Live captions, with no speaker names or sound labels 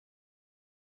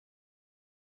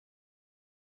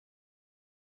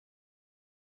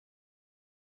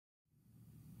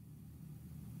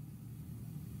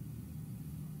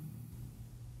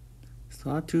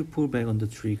Start to pull back on the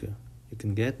trigger. You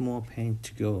can get more paint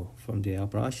to go from the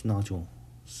airbrush nozzle.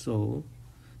 So,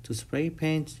 to spray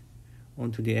paint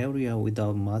onto the area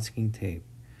without masking tape,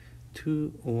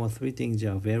 2 or 3 things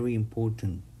are very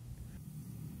important.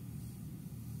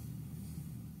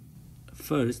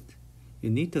 First, you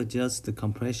need to adjust the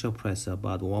compressor pressure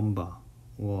about 1 bar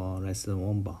or less than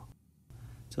 1 bar.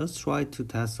 Just try to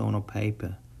test on a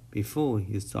paper before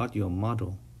you start your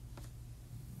model.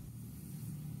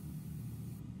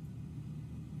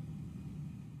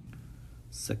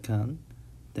 Second,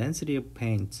 density of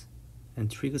paint and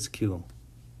trigger skill.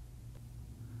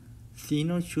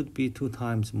 Thinner should be 2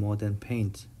 times more than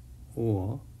paint,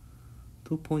 or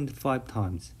 2.5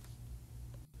 times.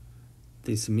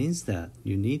 This means that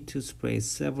you need to spray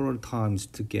several times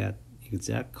to get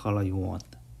exact color you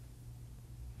want.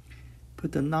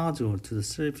 Put the nozzle to the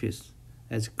surface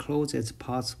as close as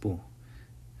possible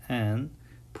and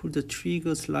pull the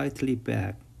trigger slightly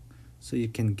back so you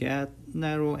can get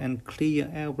narrow and clear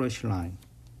airbrush line.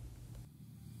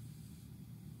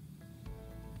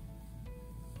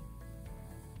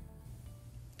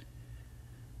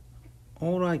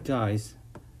 Alright guys,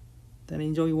 then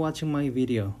enjoy watching my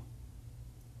video.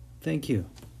 Thank you.